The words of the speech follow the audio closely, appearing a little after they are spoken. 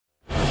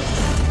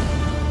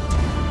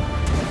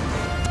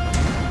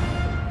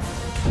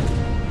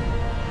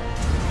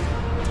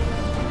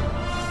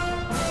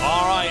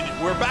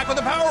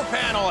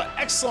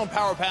excellent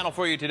power panel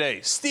for you today.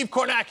 Steve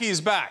Kornacki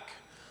is back.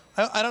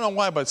 I don't know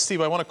why, but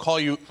Steve, I want to call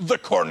you the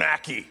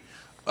Kornacki.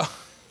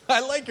 I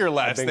like your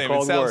last name.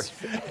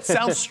 It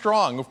sounds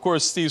strong. Of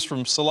course, Steve's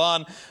from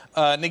Salon.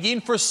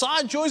 Negin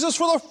Farsad joins us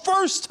for the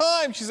first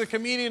time. She's a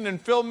comedian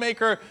and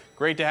filmmaker.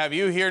 Great to have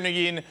you here,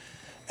 Negin.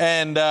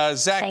 And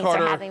Zach Thanks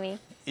Carter. for having me.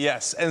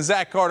 Yes, and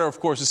Zach Carter, of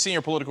course, is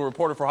senior political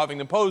reporter for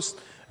Huffington Post.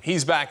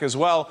 He's back as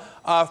well.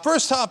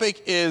 First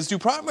topic is, do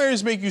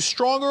primaries make you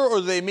stronger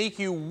or do they make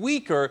you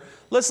weaker?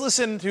 Let's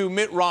listen to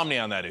Mitt Romney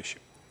on that issue.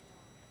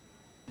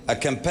 A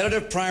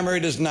competitive primary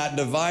does not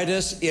divide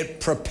us,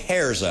 it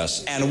prepares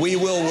us, and we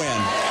will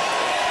win.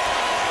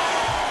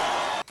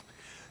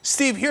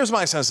 Steve, here's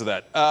my sense of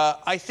that.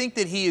 I think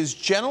that he is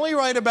generally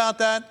right about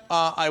that.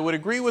 I would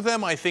agree with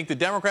him. I think the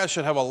Democrats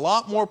should have a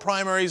lot more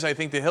primaries. I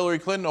think the Hillary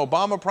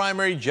Clinton-Obama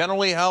primary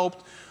generally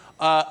helped,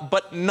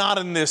 but not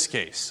in this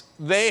case.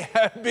 They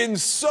have been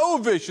so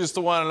vicious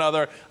to one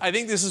another. I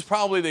think this is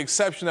probably the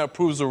exception that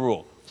proves the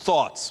rule.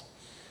 Thoughts?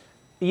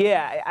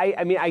 Yeah,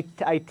 I mean,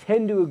 I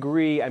tend to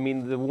agree. I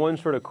mean, the one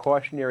sort of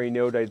cautionary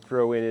note I'd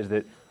throw in is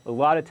that a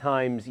lot of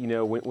times, you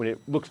know, when it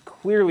looks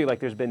clearly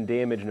like there's been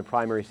damage in a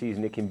primary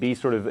season, it can be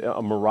sort of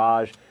a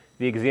mirage.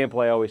 The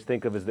example I always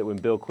think of is that when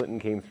Bill Clinton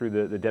came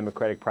through the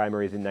Democratic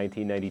primaries in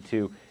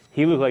 1992,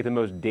 he looked like the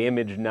most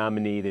damaged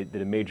nominee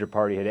that a major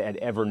party had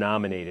ever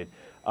nominated.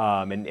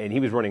 And he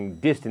was running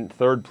distant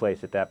third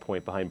place at that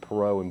point behind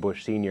Perot and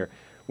Bush Sr.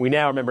 We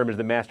now remember him as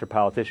the master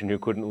politician who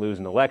couldn't lose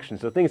an election,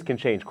 so things can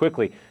change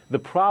quickly. The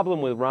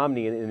problem with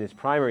Romney in his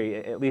primary,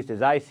 at least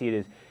as I see it,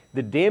 is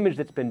the damage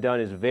that's been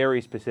done is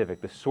very specific.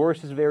 The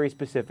source is very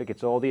specific.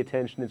 It's all the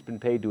attention that's been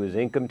paid to his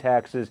income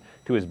taxes,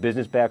 to his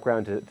business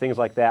background, to things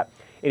like that.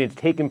 And it's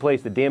taken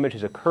place, the damage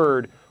has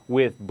occurred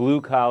with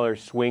blue-collar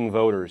swing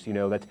voters. You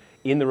know, that's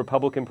in the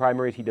Republican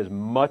primaries. He does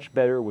much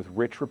better with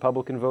rich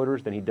Republican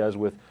voters than he does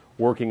with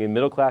working and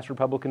middle-class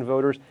Republican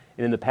voters.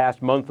 And in the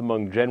past month,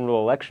 among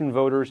general election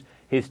voters,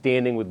 his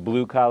standing with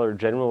blue-collar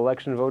general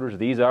election voters,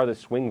 these are the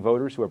swing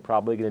voters who are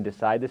probably going to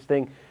decide this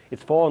thing,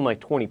 it's fallen like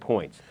 20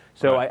 points.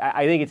 So right.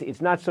 I think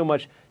it's not so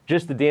much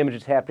just the damage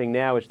that's happening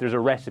now, there's a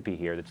recipe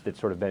here that's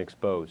sort of been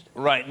exposed.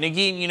 Right.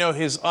 Negin, you know,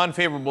 his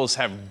unfavorables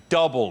have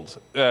doubled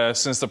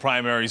since the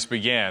primaries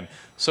began.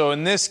 So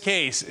in this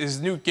case, is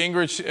Newt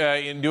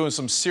Gingrich doing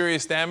some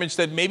serious damage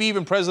that maybe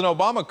even President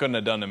Obama couldn't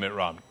have done to Mitt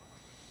Romney?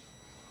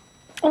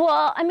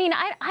 Well, I mean,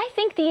 I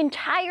think the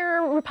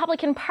entire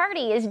Republican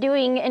Party is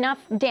doing enough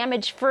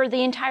damage for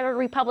the entire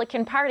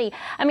Republican Party.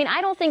 I mean, I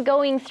don't think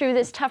going through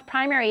this tough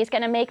primary is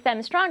going to make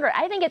them stronger.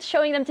 I think it's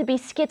showing them to be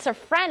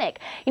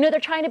schizophrenic. You know, they're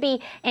trying to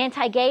be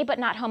anti-gay but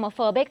not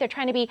homophobic. They're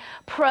trying to be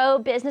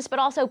pro-business but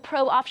also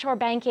pro-offshore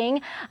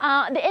banking.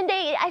 And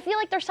I feel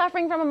like they're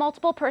suffering from a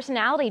multiple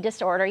personality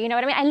disorder. You know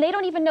what I mean? And they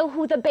don't even know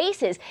who the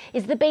base is.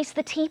 Is the base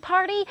the Tea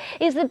Party?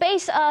 Is the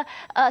base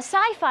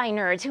sci-fi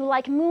nerds who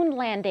like moon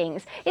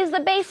landings? Is the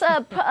base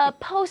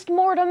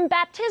post-mortem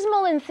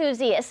baptismal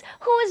enthusiasts?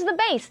 Who is the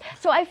base?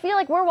 So I feel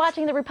like we're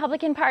watching the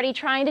Republican Party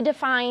trying to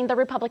define the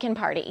Republican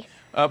Party.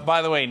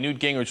 By the way, Newt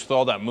Gingrich, with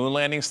all that moon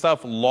landing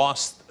stuff,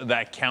 lost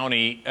that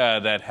county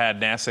that had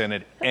NASA in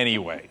it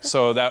anyway.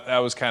 So that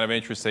was kind of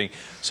interesting.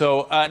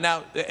 So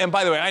now, and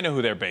by the way, I know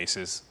who their base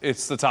is.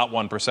 It's the top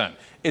 1%.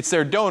 It's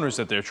their donors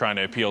that they're trying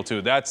to appeal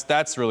to.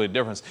 That's really the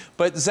difference.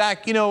 But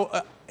Zach, you know,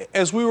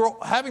 as we were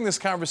having this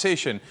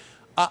conversation,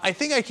 I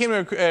think I came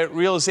to a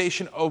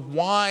realization of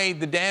why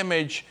the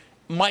damage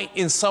might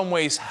in some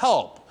ways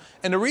help.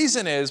 And the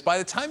reason is, by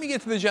the time you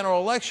get to the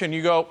general election,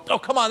 you go, oh,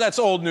 come on, that's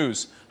old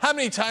news. How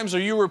many times are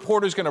you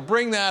reporters going to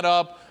bring that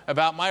up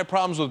about my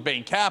problems with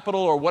Bain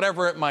Capital or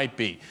whatever it might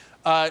be?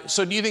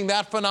 So do you think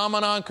that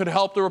phenomenon could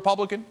help the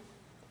Republican?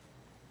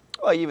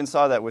 Well, you even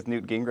saw that with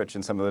Newt Gingrich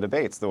in some of the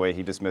debates, the way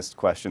he dismissed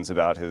questions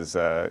about his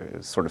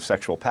sort of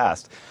sexual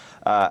past.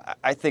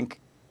 I think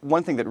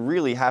one thing that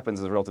really happens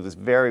as a result of this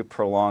very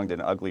prolonged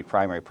and ugly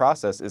primary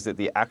process is that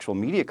the actual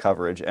media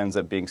coverage ends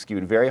up being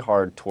skewed very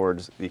hard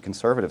towards the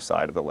conservative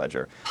side of the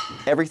ledger.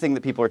 Everything that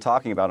people are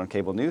talking about on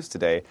cable news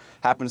today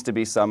happens to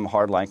be some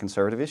hardline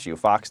conservative issue.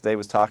 Fox today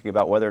was talking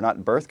about whether or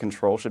not birth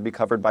control should be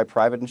covered by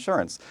private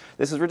insurance.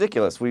 This is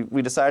ridiculous.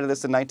 We decided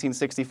this in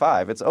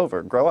 1965. It's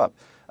over. Grow up.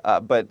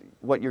 But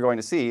what you're going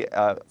to see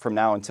from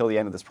now until the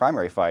end of this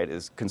primary fight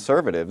is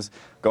conservatives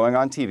going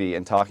on TV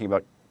and talking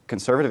about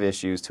conservative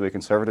issues to a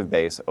conservative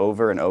base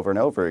over and over and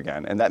over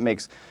again. And that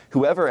makes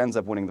whoever ends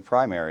up winning the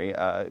primary,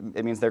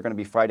 it means they're going to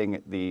be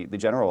fighting the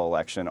general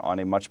election on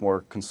a much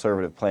more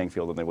conservative playing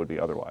field than they would be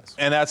otherwise.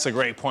 And that's a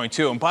great point,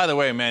 too. And by the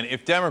way, man,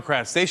 if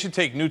Democrats, they should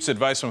take Newt's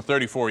advice from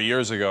 34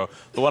 years ago,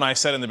 the one I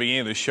said in the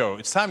beginning of the show.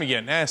 It's time to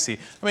get nasty.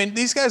 I mean,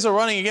 these guys are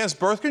running against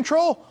birth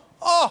control.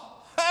 Oh,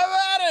 have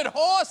at it,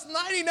 horse.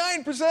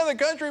 99% of the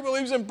country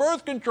believes in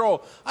birth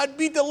control. I'd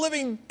beat the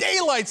living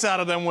daylights out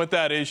of them with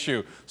that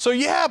issue. So,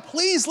 yeah,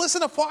 please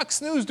listen to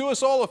Fox News. Do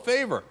us all a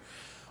favor.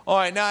 All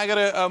right, now I got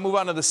to move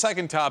on to the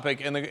second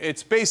topic, and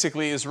it's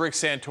basically, is Rick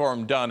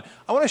Santorum done?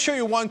 I want to show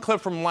you one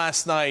clip from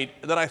last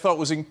night that I thought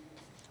was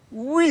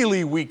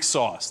really weak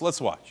sauce.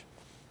 Let's watch.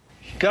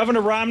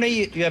 Governor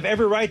Romney, you have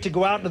every right to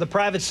go out into the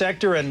private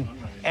sector and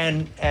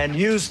and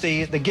use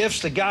the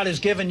gifts that God has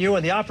given you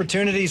and the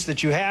opportunities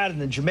that you had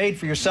and that you made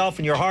for yourself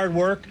and your hard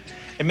work,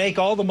 and make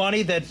all the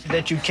money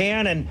that you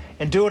can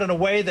and do it in a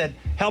way that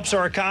helps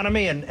our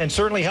economy and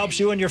certainly helps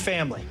you and your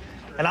family.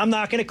 And I'm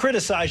not going to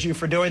criticize you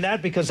for doing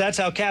that, because that's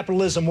how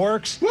capitalism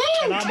works,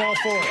 and I'm all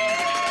for it.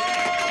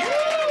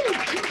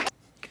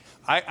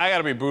 I got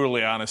to be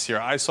brutally honest here.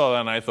 I saw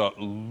that and I thought,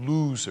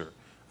 loser.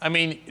 I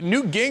mean,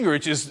 Newt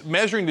Gingrich is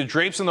measuring the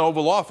drapes in the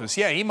Oval Office.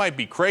 Yeah, he might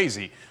be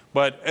crazy,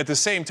 but at the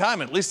same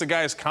time, at least the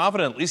guy is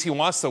confident. At least he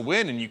wants to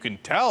win, and you can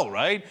tell,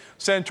 right?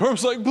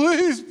 Santorum's like,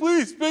 please,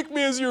 please, pick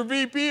me as your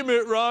VP,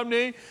 Mitt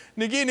Romney.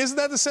 And again, isn't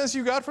that the sense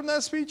you got from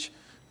that speech?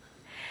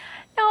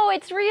 No,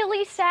 it's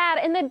really sad.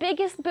 And the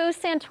biggest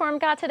boost Santorum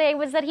got today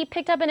was that he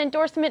picked up an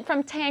endorsement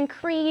from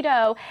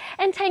Tancredo.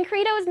 And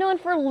Tancredo is known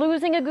for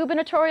losing a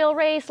gubernatorial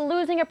race,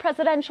 losing a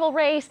presidential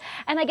race,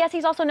 and I guess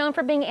he's also known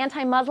for being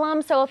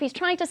anti-Muslim. So if he's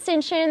trying to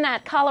cinch in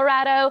that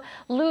Colorado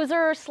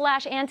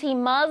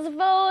loser/anti-Mus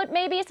vote,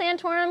 maybe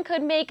Santorum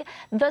could make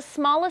the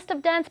smallest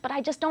of dents, but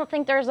I just don't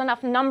think there's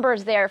enough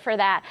numbers there for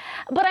that.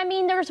 But I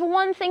mean, there's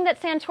one thing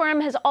that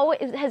Santorum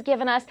has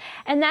given us,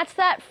 and that's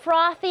that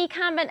frothy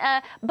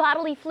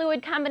bodily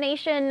fluid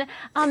combination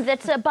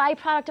that's a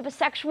byproduct of a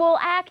sexual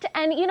act.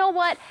 And you know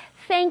what?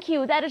 Thank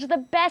you. That is the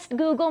best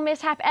Google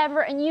mishap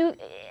ever,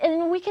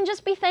 and we can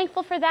just be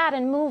thankful for that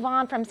and move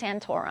on from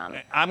Santorum.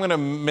 I'm going to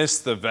miss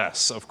the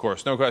vests, of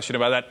course, no question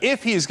about that,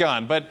 if he's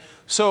gone. But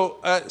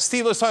so,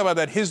 Steve, let's talk about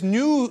that. His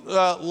new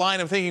line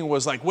of thinking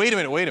was like, wait a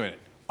minute.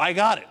 I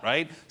got it,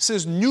 right?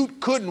 Says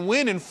Newt couldn't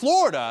win in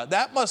Florida.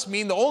 That must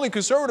mean the only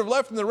conservative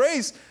left in the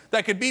race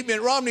that could beat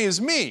Mitt Romney is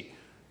me.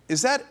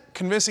 Is that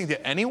convincing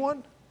to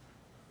anyone?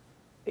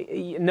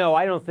 No,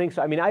 I don't think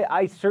so. I mean,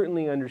 I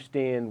certainly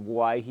understand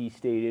why he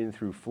stayed in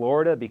through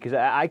Florida, because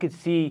I could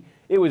see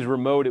it was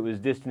remote, it was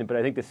distant, but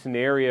I think the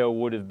scenario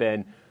would have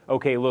been,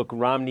 okay, look,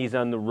 Romney's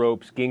on the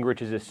ropes,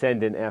 Gingrich is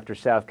ascendant after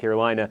South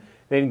Carolina,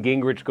 then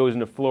Gingrich goes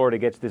into Florida,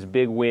 gets this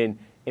big win,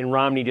 and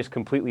Romney just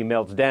completely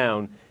melts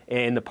down,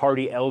 and the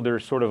party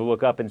elders sort of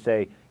look up and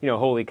say, you know,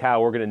 holy cow,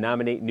 we're going to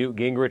nominate Newt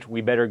Gingrich, we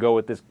better go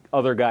with this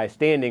other guy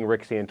standing,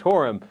 Rick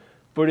Santorum.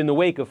 But in the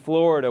wake of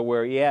Florida,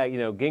 where, yeah, you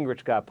know,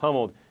 Gingrich got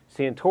pummeled,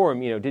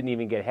 Santorum, you know, didn't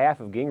even get half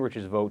of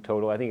Gingrich's vote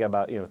total. I think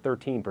about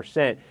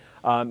 13%.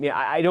 Yeah,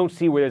 I don't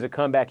see where there's a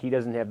comeback. He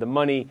doesn't have the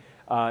money.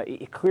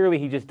 Clearly,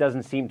 he just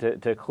doesn't seem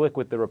to click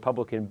with the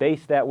Republican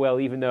base that well.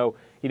 Even though,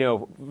 you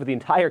know, for the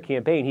entire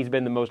campaign, he's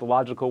been the most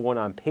logical one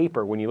on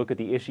paper when you look at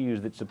the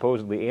issues that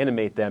supposedly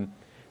animate them.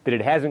 That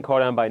it hasn't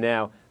caught on by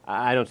now.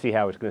 I don't see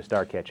how it's going to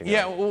start catching on.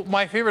 Yeah, well,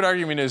 my favorite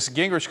argument is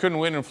Gingrich couldn't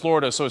win in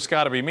Florida, so it's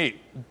got to be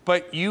me.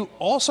 But you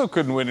also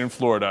couldn't win in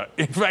Florida.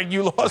 In fact,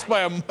 you lost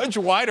by a much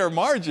wider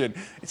margin.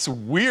 It's a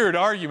weird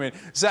argument.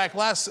 Zach,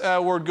 last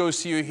word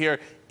goes to you here.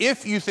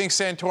 If you think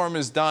Santorum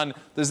is done,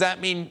 does that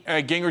mean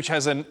Gingrich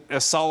has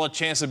a solid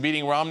chance of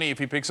beating Romney if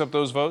he picks up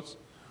those votes?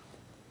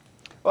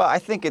 Well, I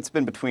think it's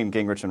been between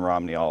Gingrich and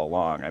Romney all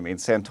along. I mean,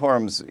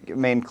 Santorum's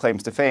main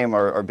claims to fame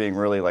are being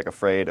really like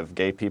afraid of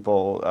gay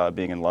people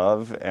being in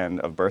love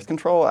and of birth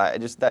control.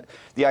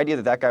 The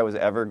idea that guy was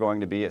ever going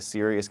to be a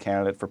serious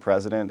candidate for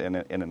president in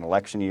an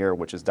election year,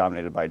 which is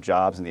dominated by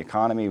jobs and the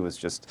economy, was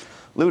just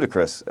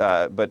ludicrous.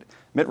 But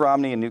Mitt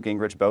Romney and Newt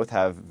Gingrich both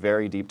have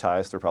very deep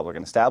ties to the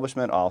Republican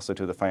establishment, also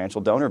to the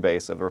financial donor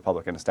base of the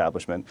Republican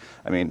establishment.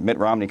 I mean, Mitt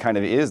Romney kind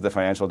of is the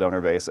financial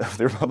donor base of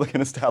the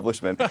Republican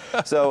establishment.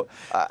 So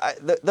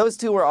those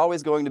two were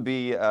always going to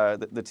be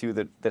the two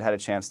that had a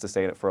chance to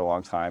stay in it for a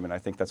long time, and I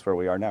think that's where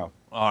we are now.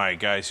 All right,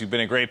 guys, you've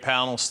been a great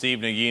panel. Steve,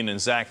 Negin, and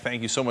Zach,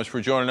 thank you so much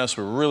for joining us.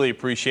 We really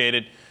appreciate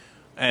it.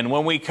 And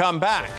when we come back,